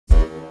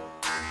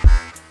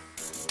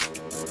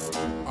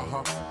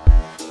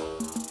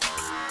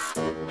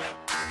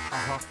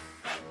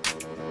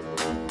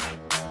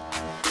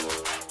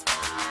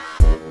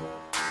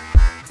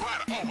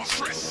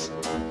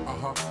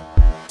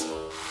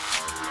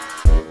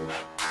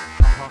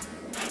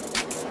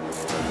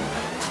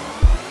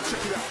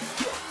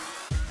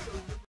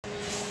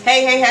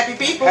Hey, happy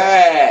people.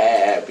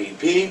 Happy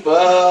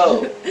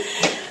people.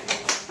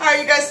 How are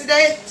you guys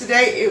today?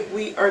 Today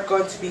we are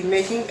going to be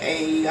making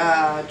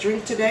a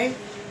drink today.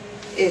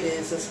 It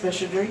is a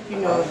special drink. You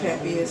know if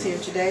Happy is here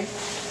today.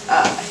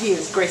 He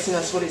is gracing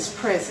us with his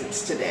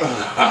presence today.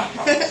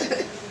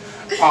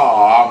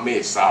 Oh, I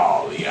miss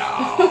all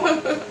y'all.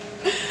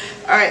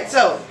 Alright,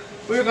 so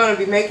we're going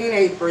to be making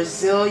a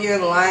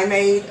Brazilian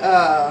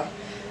limeade.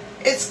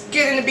 It's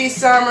getting to be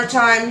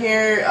summertime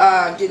here,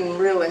 getting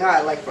really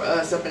hot, like for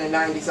us up in the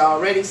 90s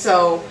already.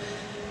 So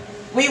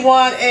we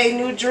want a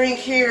new drink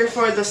here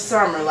for the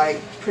summer.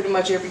 Like pretty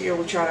much every year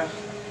we try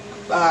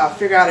to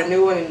figure out a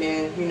new one and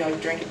then, you know,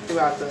 drink it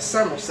throughout the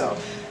summer. So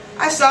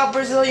I saw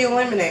Brazilian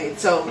lemonade.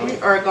 So we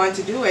are going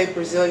to do a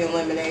Brazilian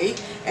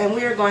lemonade, and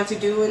we are going to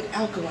do an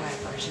alkaline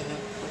version of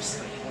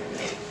Brazilian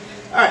lemonade.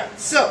 Alright,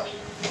 so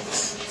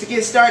to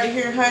get started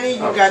here, honey, you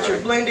got your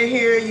blender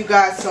here, you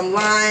got some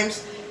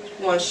limes.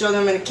 I want to show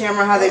them in the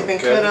camera how they've been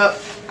cut up.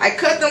 I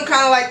cut them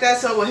kind of like that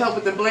so it will help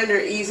with the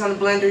blender, ease on the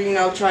blender, you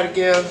know, try to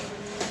give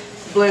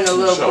the blender a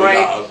little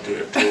break.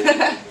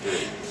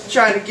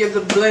 Try to give the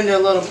blender a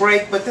little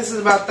break, but this is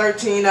about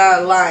 13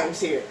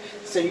 limes here.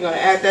 So you're going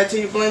to add that to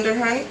your blender,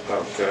 honey.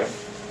 Okay.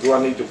 Do I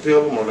need to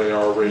peel them or they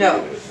already? No.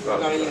 We're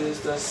going to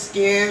use the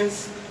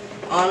skins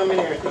on them and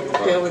everything, the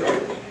peel and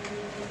everything.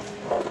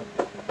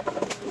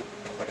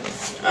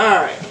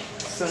 Alright,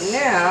 so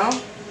now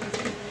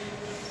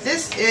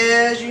this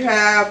is, you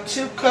have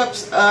 2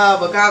 cups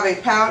of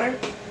agave powder.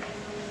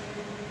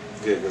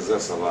 Yeah, because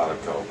that's a lot of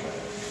cocaine.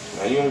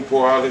 Now you want to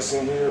pour all this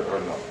in here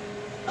or no?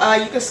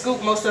 You can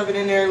scoop most of it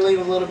in there and leave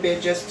a little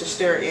bit just to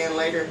stir it in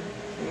later.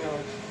 You know.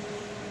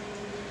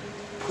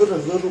 Put a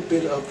little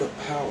bit of the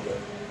powder.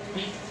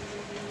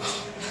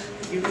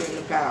 You in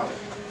the powder.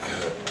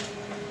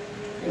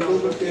 A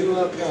little bit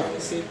of the powder.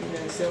 See if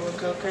you're selling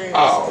cocaine.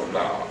 Oh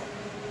no.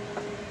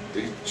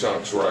 These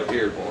chunks right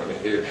here going in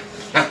here.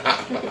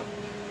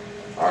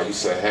 Oh, you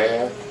said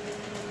half?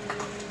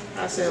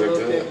 I said a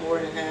little bit more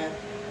than half.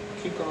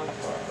 Keep going.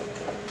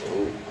 Okay.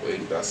 Ooh,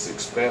 wait, that's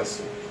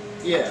expensive.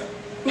 Yeah.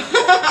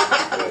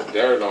 That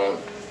dirt on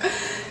it. I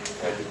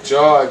have to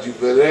charge you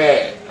for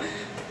that.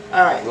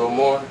 Alright. A little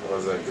more? Or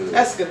is that good?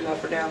 That's good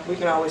enough for now. We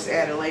can always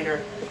add it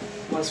later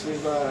once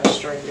we've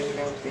strained it and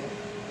everything.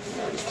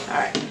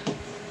 Alright.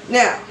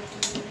 Now,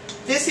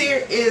 this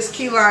here is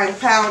key lime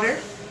powder.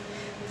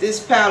 This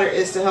powder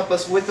is to help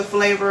us with the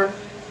flavor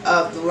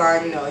of the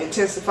lime, you know,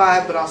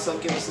 intensify, but also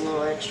give us a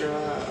little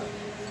extra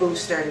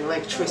boost and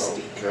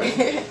electricity.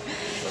 Okay.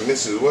 And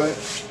this is what?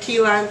 Key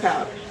lime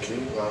powder. Key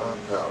lime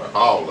powder.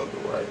 All of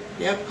it, right?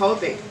 Yep, whole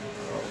thing.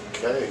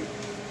 Okay.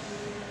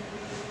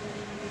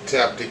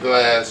 Tap the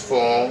glass for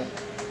them.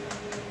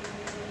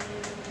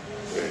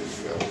 There you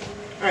go.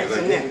 Alright,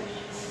 so now.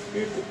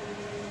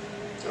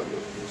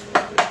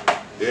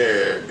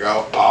 There you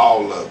go.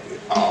 All of it.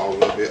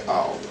 All of it.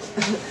 All of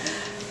it.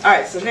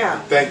 Alright, so now.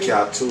 Thank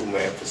y'all too,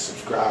 man, for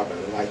subscribing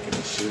and liking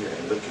and sharing.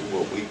 And look at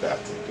what we about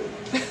to do.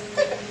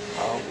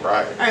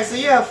 Alright. Alright, so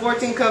you have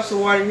 14 cups of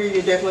water here.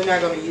 You're definitely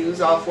not going to use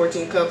all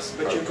 14 cups,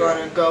 but you're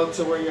going to go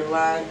to where your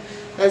lime.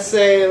 Let's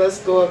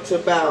go up to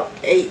about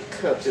 8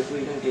 cups if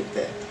we can get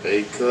that.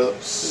 8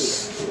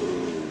 cups? Yeah.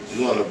 Ooh.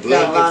 You want to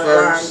blend got a lot it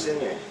first? Of limes in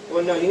there.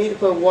 Well, no, you need to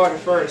put water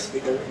first,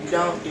 because if you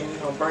don't, then you're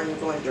going to burn your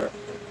blender up.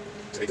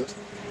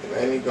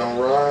 Ain't it going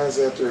to rise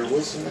after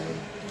what's the name?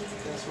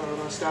 That's why we're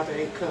going to stop at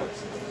 8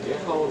 cups. It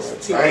holds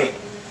 10.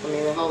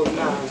 It holds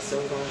 9, so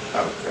we're going to...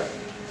 Okay.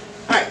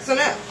 Alright, so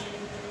now,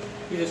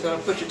 you're just going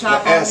to put your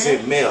top now, on as there.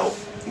 it melt,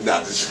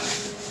 not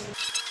just...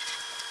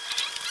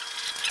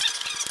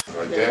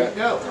 Like there that. You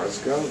go. Let's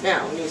go.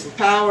 Now, we need some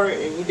power,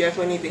 and you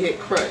definitely need to hit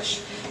crush.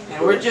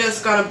 Now, we're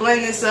just going to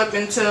blend this up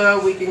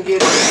until we can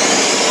get it.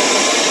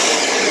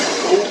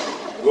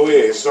 Ooh, go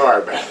ahead.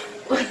 Sorry about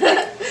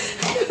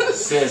it.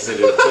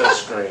 Sensitive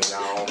touchscreen. I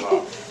don't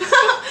know.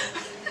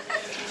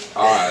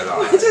 Alright.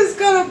 We're just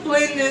going to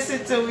blend this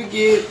until we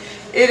get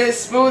it as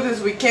smooth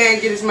as we can,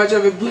 get as much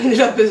of it blended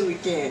up as we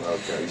can.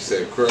 Okay, you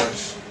said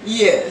crush?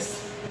 Yes.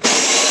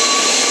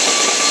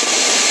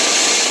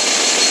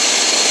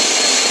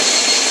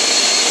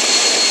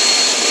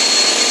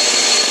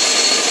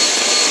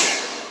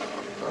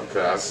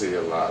 Okay, I see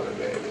a lot of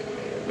that in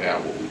there. Now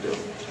what we do?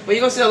 Well,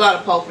 you're going to see a lot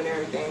of pulp and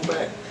everything,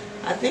 but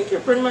I think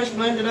you're pretty much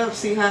blended up.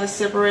 See how it's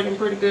separating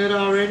pretty good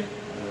already?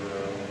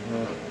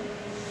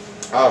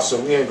 Oh,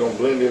 so we ain't going to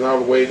blend it all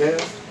the way down?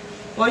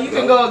 Well, you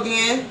can go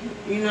again,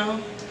 you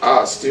know.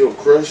 I'll still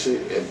crush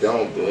it and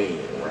don't blend,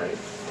 right?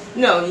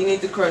 No, you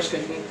need to crush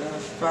because you need to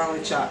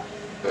finely chop.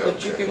 Okay.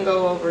 But you can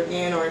go over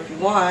again, or if you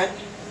want,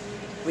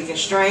 we can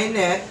strain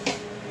that,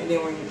 and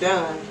then when you're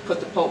done, put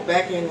the pulp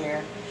back in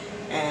there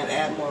and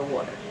add more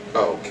water.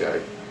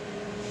 Okay.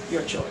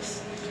 Your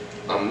choice.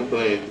 I'm going to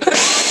blend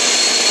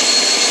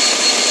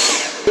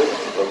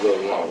a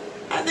little longer.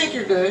 I think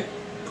you're good.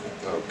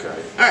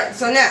 Okay. Alright,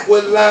 so now.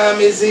 What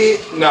lime is it?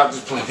 No,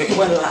 just playing.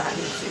 What lime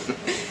is it?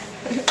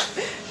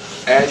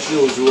 As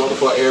usual,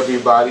 for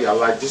everybody, I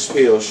like to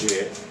spill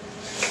shit.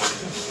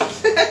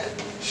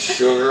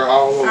 Sugar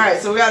all over. Alright,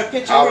 so we got a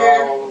picture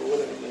here.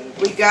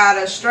 We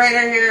got a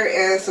strainer here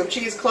and some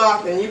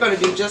cheesecloth, and you're going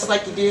to do just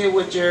like you did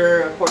with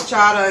your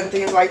horchata and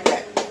things like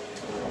that.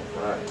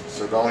 Alright,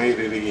 so don't hit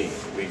it again.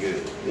 We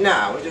good.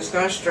 Nah, we're just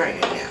going to strain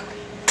it now.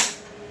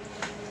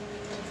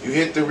 You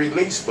hit the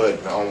release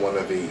button on one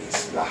of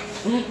these. Nah.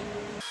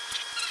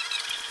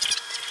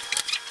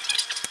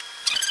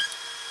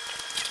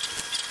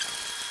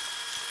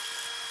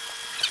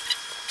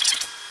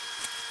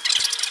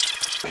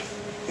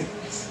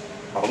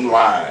 I'm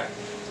lying.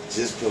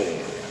 Just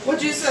playing.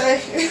 What'd you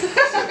say?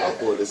 I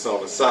put this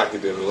on the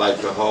socket and light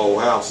the whole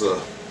house up.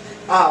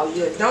 Oh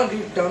yeah, don't do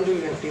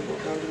that, people.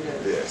 Don't do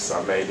that. Yes,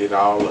 I made it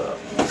all up.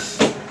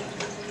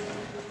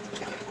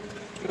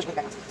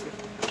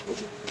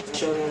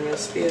 Show them your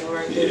spill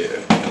right there.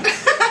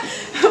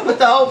 Yeah. But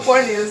the whole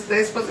point is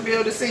they're supposed to be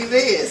able to see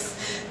this.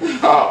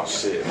 Oh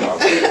shit.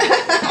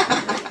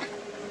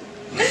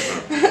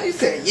 You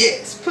said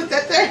yes. Put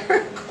that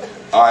there.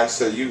 Alright,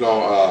 so you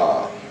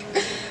gonna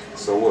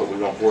so what, we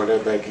gonna pour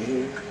that back in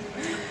here?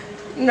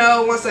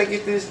 No, once I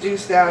get this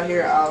juice down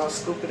here, I'll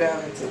scoop it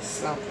out into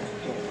something.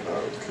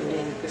 Okay. And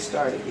then you can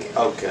start again.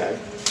 Okay.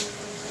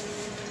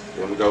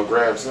 Then we go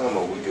grab some,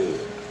 or we good?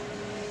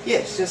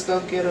 Yes, just go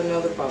get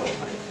another bowl,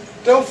 honey.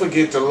 Don't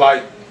forget to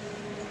like,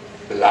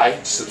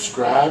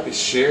 subscribe, and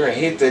share, and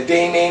hit the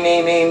ding, ding,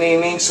 ding, ding,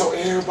 ding, ding, so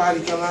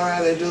everybody can learn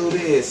how to do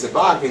this. If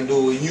I can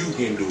do it, you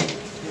can do it.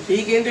 If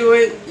he can do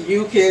it,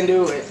 you can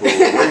do it. For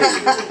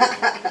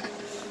real.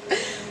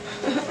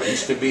 I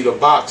used to be the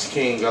box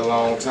king a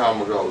long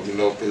time ago. You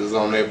know, if it was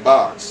on that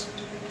box,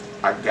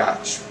 I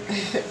got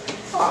you.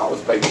 I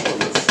was baking for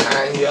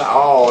lasagna,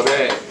 all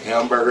that.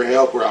 Hamburger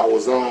Helper, I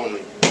was on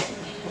it.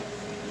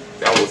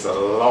 That was a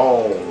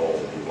long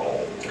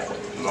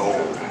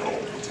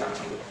time.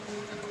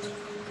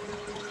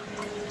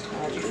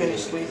 Alright, you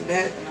finished squeezing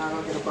that, and I'll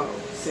go get a bowl.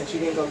 Since you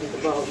didn't go get the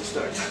bowl to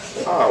start.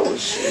 Oh,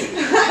 shit.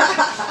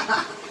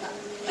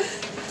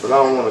 But I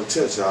don't want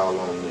to touch all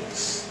on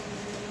this.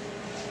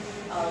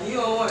 Oh, you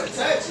don't want to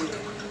touch it.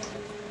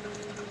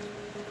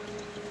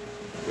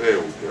 There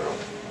we go.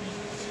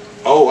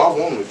 Oh, I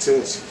want to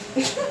touch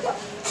it.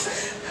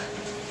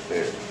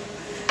 There.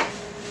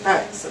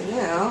 Alright, so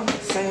now,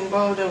 same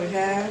bowl that we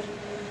had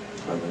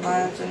for the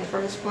limes in the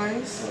first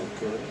place.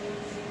 Okay.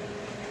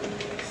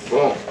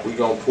 Boom. We're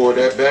going to pour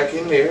that back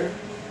in there.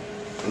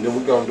 And then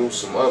we're going to do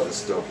some other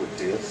stuff with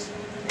this.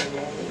 And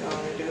then we're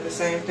going to do the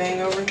same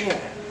thing over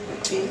again.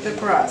 Repeat the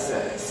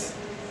process.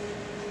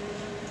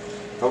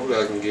 Hopefully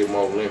I can get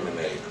more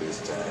lemonade this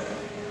time.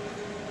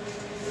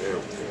 There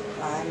we go.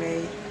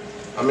 Limeade.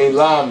 I mean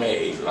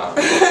limeade.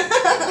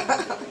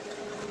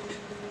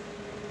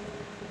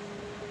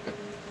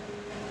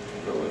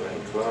 No, it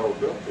ain't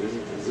clogged up, is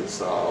it? Because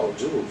it's all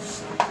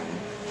juice.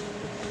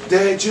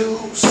 That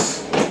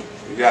juice.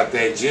 You got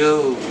that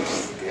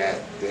juice. Got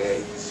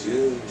that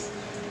juice.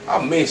 I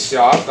miss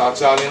y'all. I thought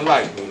y'all didn't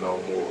like me no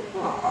more.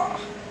 Aww.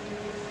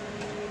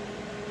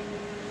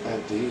 I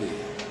did.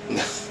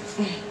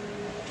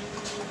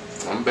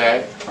 I'm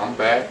back. I'm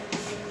back.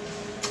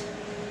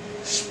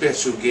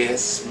 Special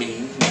guest,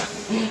 me.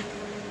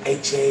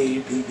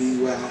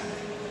 H-A-B-B-Y.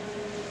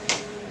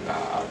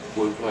 Nah,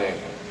 quit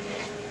playing.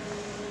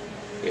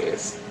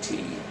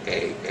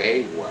 S-T-A-A-Y.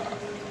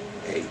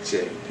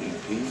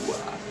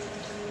 H-A-B-B-Y.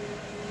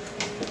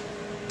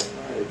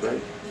 Alright,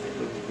 baby. That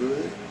looks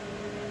good.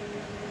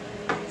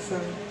 So,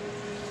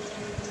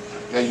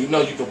 now, you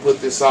know you can put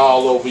this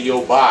all over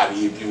your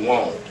body if you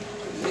want.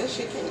 yes,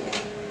 you can.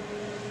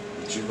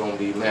 But you're going to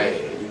be mad.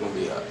 You're going to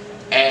be an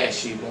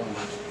ashy woman.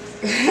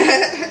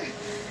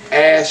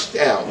 Ashed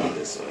out on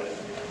this one.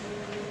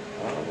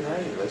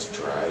 Alright, let's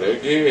try it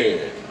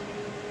again.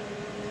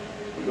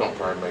 We're going to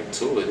probably make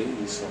 2 of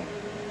these. So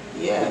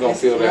Yeah. we're going to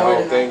fill that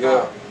whole thing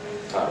up.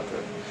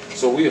 Okay.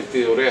 So we'll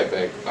fill that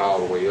back all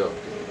the way up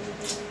then.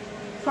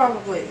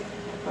 Probably. I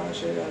probably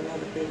should have got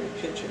another bigger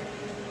picture.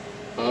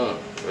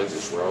 Let's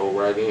just roll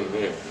right in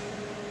there.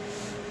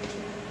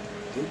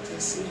 Get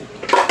this in.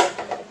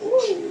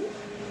 Ooh.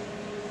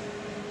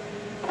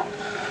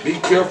 Be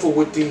careful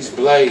with these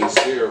blades.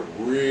 They're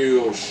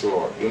real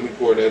sharp. Let me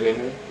pour that in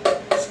there.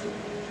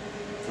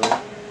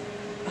 Huh?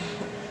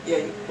 Yeah,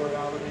 you can pour it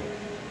all in there.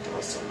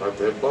 That's something about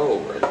that bowl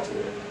right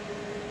there.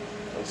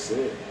 That's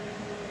it.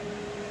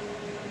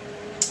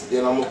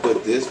 Then I'm going to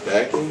put this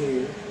back in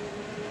here.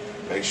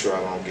 Make sure I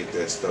don't get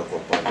that stuff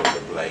up under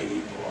the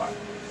blade. Boy.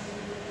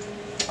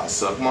 I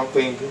suck my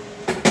finger.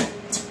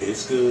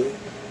 It's good.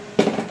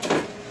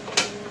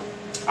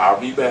 I'll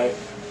be back.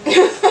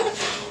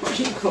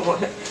 Keep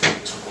going.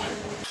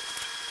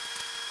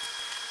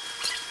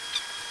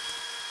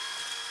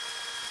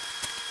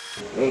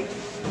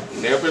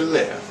 Never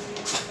left.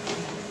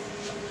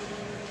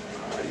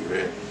 Are you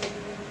ready?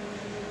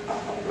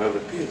 Another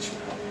picture.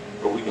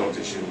 But we gonna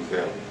just use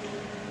that one.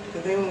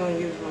 But then we're going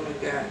to use what we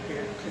got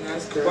here. Because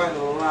that's Okay. quite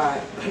a lot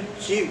of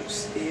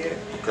juice there.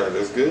 Okay,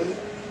 that's good.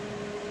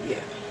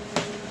 Yeah.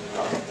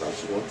 I thought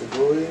you wanted to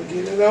go ahead and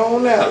get it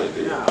on out of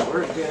there. No,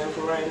 we're good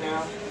for right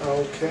now.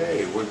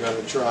 Okay, we're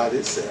gonna try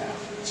this out.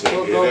 Check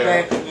We'll it go out.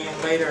 back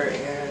again later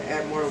and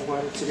add more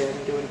water to that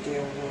and do it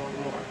again when we want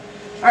more.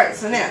 Alright,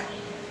 so now,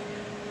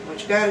 what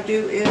you gotta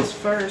do is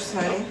first,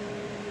 honey,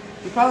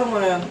 you probably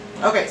wanna,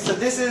 okay, so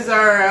this is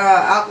our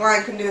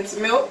alkaline condensed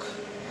milk.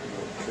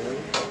 Okay.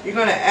 You're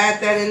gonna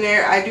add that in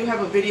there. I do have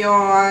a video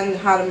on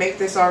how to make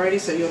this already,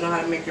 so you'll know how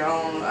to make your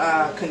own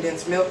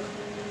condensed milk.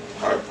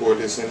 Alright, pour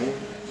this in here.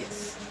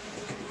 Yes.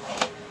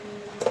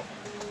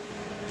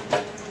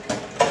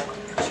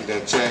 She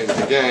done changed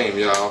the game,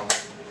 y'all.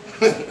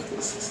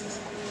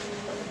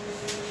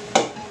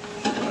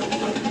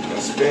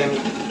 Spin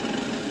it.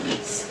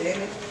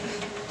 Spin it.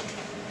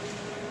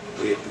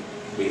 Whip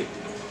it.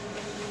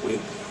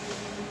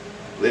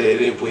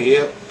 Let it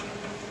whip.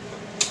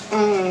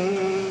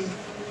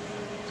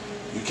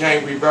 You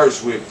can't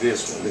reverse whip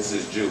this one. This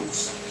is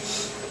juice.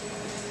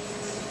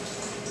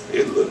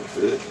 It look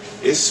good.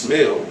 It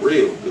smell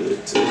real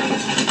good too.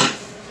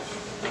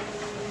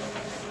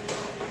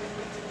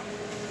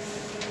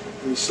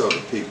 Let me show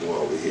the people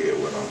over here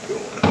what I'm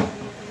doing.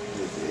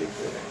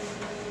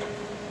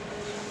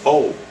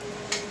 Oh.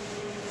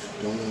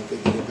 Don't want to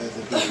get back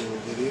to people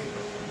over there.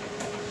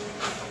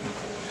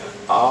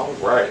 All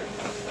right. I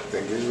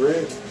think it's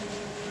ready.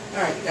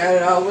 Alright, got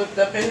it all whipped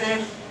up in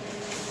there.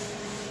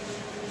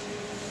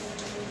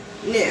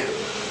 Now,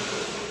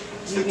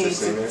 you need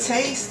to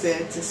taste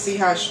it to see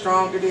how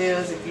strong it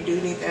is, if you do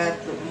need to add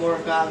more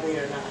agave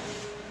or not.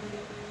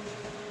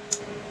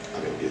 I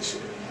didn't get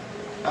shit.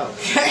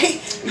 Okay.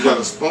 You got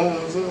a spoon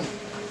or something?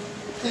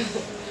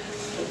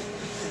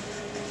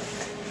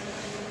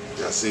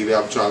 Y'all see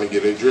that? I'm trying to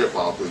get a drip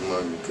off this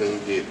mug. You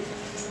couldn't get it.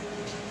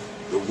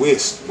 The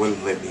whisk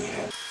wouldn't let me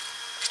have it.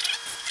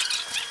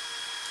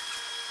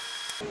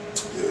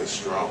 Yeah, it's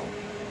strong.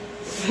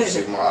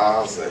 See my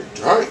eyes say,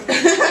 drink.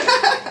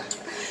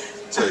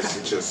 Taste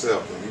it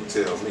yourself and you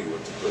tell me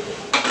what to put in.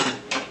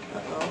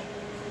 Uh-oh.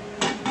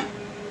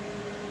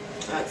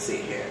 Let's see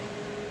here.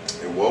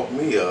 It woke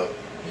me up.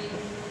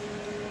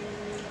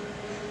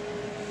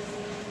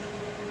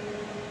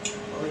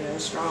 Oh yeah,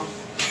 it's strong.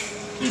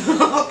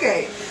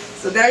 Okay,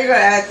 so now you're gonna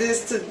add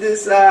this to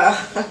this.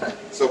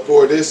 So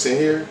pour this in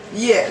here.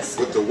 Yes.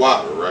 With the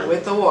water, right?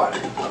 With the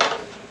water.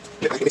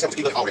 Alright, pour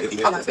That all would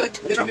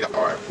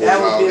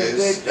be a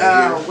this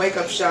good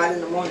wake-up shot in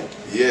the morning.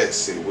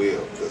 Yes, it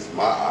will, because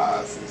my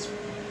eyes is...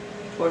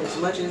 Pour as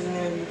much as in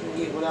there you can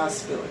get without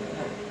spilling it,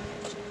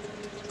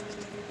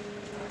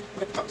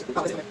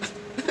 honey.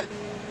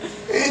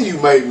 And you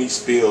made me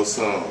spill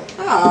some.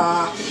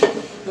 Ah,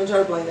 don't try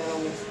to blame that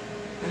on me.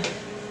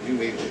 You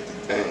need the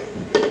thing.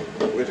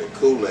 Where the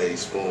Kool-Aid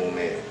spoon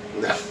at?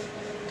 No.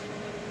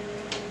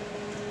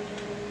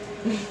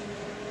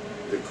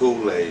 The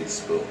Kool-Aid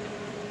spoon.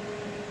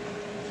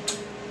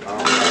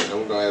 Alright,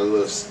 I'm gonna add a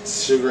little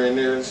sugar in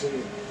there and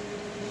shit.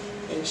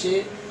 And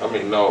shit? I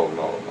mean, no.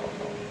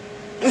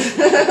 Yeah.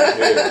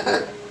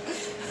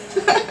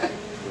 Let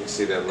me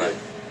see that light.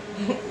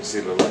 Let me see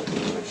the light.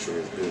 Make sure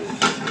it's good.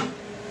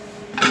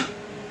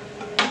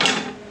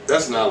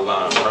 That's not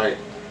lime, right?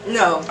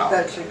 No,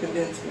 that's your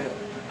condensed milk.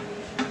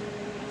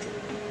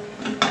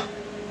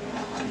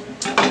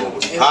 What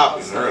was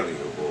popping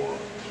earlier, boy.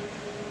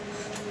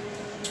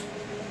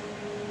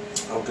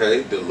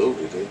 Okay,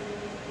 diluted it.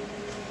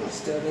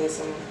 Still need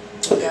some.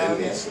 Yeah, it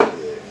needs some,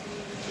 yeah.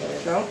 There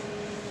you go.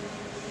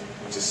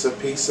 Just a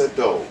piece of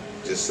dough.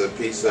 Just a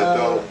piece of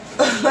dough.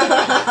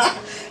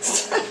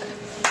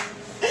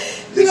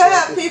 You gotta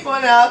have people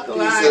in the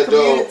alkaline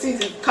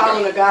community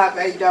calling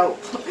agave dope.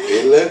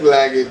 It look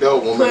like it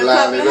dope when we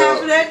line it up.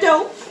 Half of that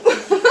dope.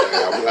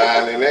 I'm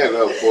lining that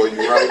up for you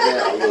right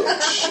now. Look.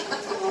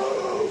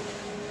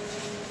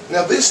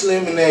 Now this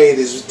lemonade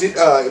is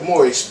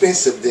more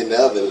expensive than the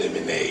other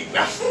lemonade.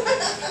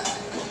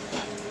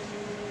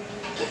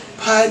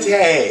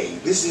 Party.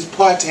 This is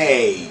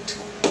partyade.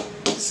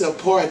 It's a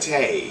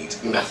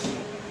partyade. No.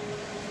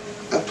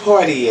 A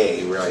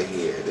partyade right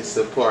here. This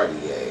is a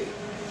partyade.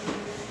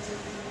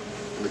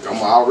 Look,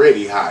 I'm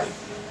already hyped.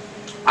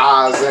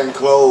 Eyes ain't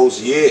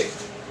closed yet.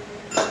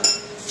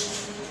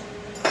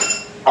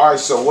 Alright,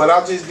 so what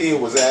I just did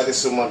was added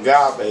some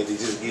agave to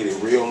just get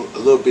it a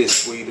little bit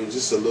sweeter,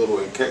 just a little,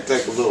 and take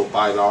a little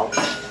bite off.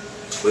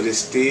 But it's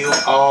still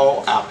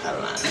all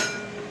alkaline.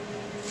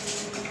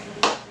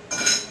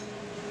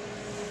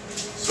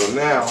 So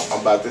now,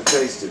 I'm about to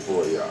taste it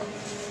for y'all.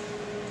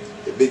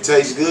 If it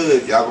tastes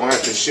good, y'all gonna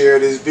have to share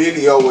this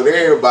video with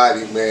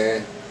everybody,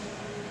 man.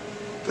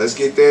 Let's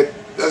get that,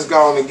 let's go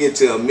on and get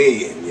to 1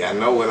 million. Y'all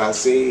know what I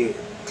said?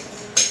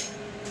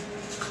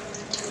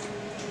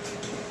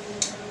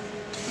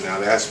 Now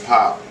that's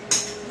pop.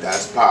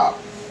 That's pop.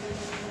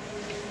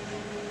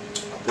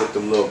 I put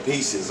them little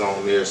pieces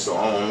on there, so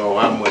I don't know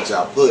how much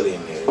I put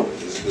in there, but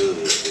it's good.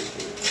 It's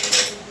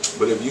good.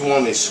 But if you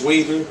want it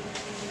sweeter,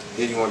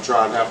 then you want to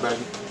try it out,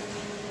 baby?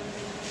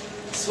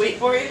 Sweet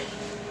for you?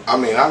 I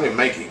mean, I didn't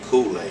make it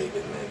Kool-Aid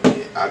and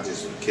that. I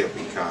just kept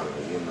it kind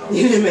of, you know.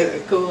 You didn't make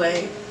it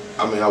Kool-Aid?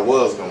 I mean, I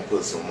was going to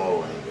put some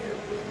more in there,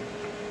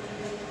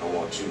 but I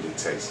want you to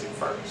taste it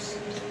first.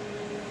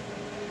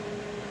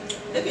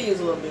 They could use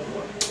a little bit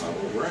more. All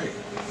right.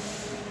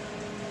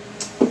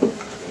 I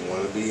don't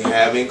want to be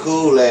having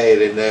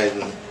Kool-Aid and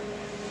nothing.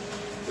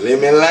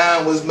 Lemon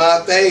lime was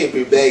my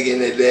favorite back in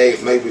the day.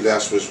 Maybe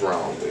that's what's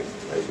wrong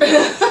with me.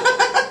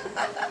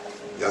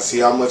 Y'all see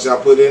how much I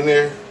put in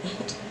there?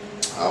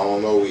 I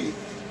don't know either.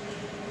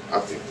 I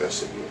think that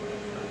should be right.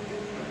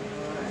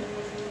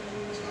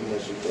 So how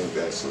much you think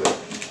that's left?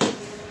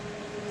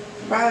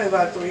 Probably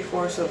about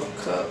 3/4 of a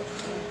cup.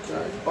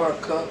 Okay. Or a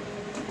cup.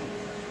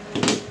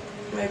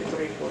 Maybe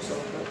 3/4 of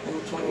a cup. Maybe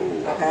 20,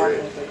 Ooh, a half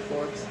and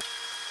 3/4.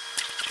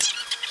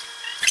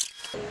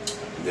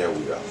 There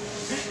we go.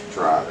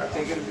 Try it out.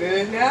 Think it's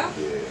good now?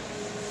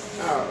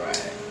 Yeah.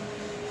 Alright.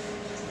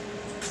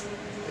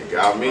 It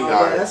got me. Oh, All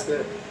yeah, right. that's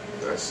good.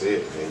 That's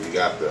it. And you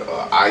got the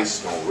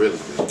ice on really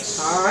good.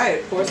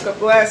 Alright, pour a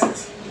couple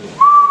glasses.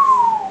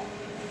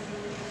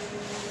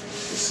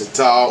 It's a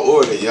tall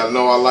order. Y'all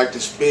know I like to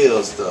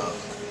spill stuff.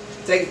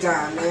 Take your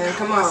time, man.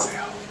 Come on.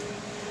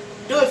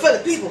 Do it for the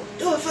people.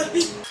 Do it for the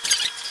people.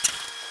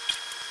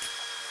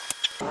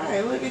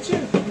 Alright, look at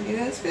you. You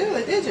didn't spill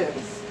it, did you?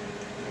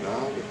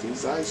 Nah, but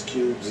these ice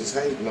cubes is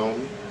hating on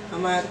me. I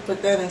might have to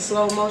put that in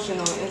slow motion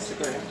on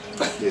Instagram.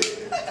 Yeah.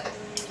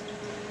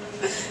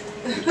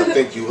 I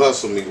think you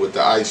hustle me with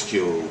the ice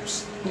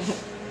cubes.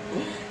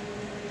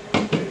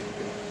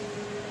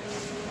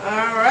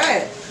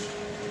 Alright.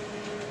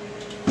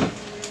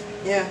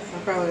 Yeah, I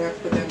probably have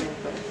to put that in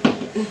but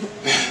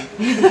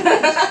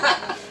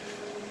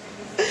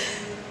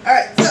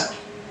alright, so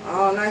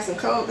all nice and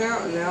cold now,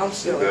 and now I'm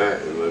still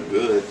That it look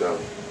good though.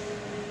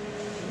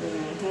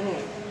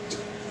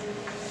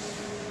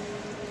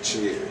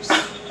 Cheers.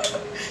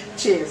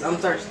 Cheers, I'm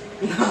thirsty.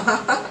 You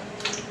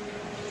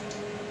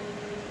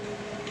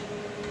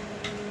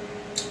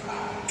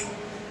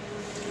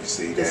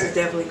see that? This is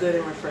definitely good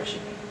and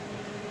refreshing.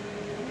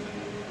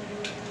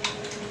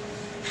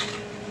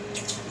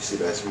 You see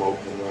that smoke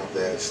coming off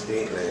that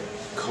steam, that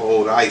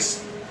cold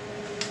ice.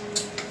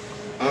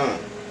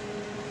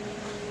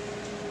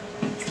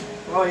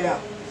 Oh yeah,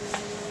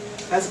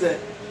 that's good.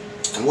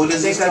 And what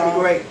is I think this that'd be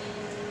called? great.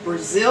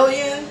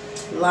 Brazilian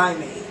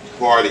limeade.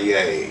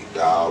 Party-aid,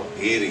 dog.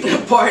 Get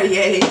it.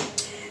 Party-aid.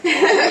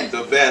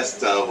 The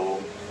best of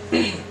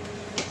them.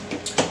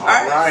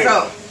 Alright,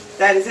 so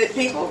that is it,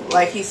 people.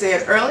 Like he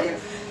said earlier,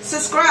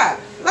 subscribe,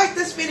 like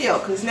this video,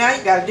 because now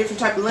you got a different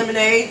type of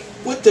lemonade.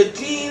 With the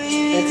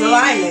teeny It's a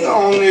limeade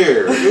on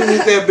there.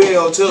 Hit that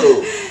bell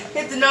too.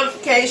 Hit the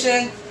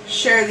notification.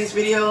 Share these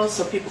videos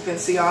so people can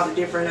see all the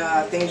different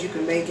things you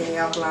can make in the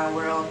alkaline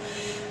world.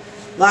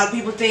 A lot of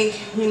people think,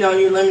 you know,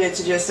 you're limited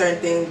to just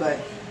certain things, but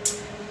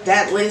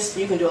that list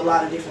you can do a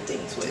lot of different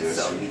things with. Yes,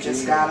 So you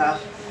just gotta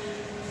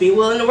be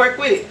willing to work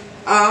with it.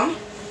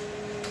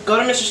 Go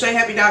to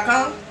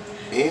MrStayHappy.com.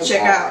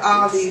 Check out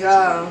all the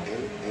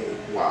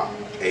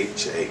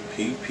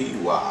HAPPY.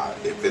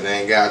 If it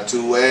ain't got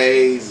 2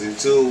 A's and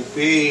 2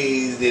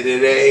 P's, then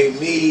it ain't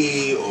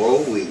me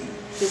or we.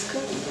 Just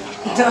cooking.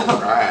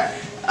 Alright.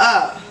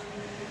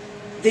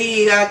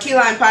 The key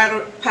lime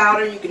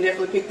powder, you can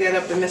definitely pick that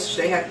up at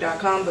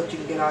MrStayHappy.com, but you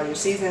can get all your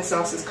seasoning,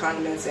 sauces,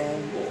 condiments,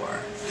 and more.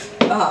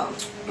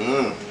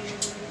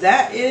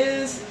 That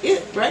is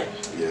it, right?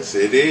 Yes,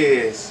 it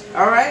is.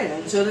 Alright,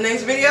 until the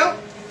next video,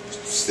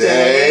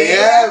 Stay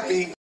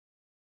happy.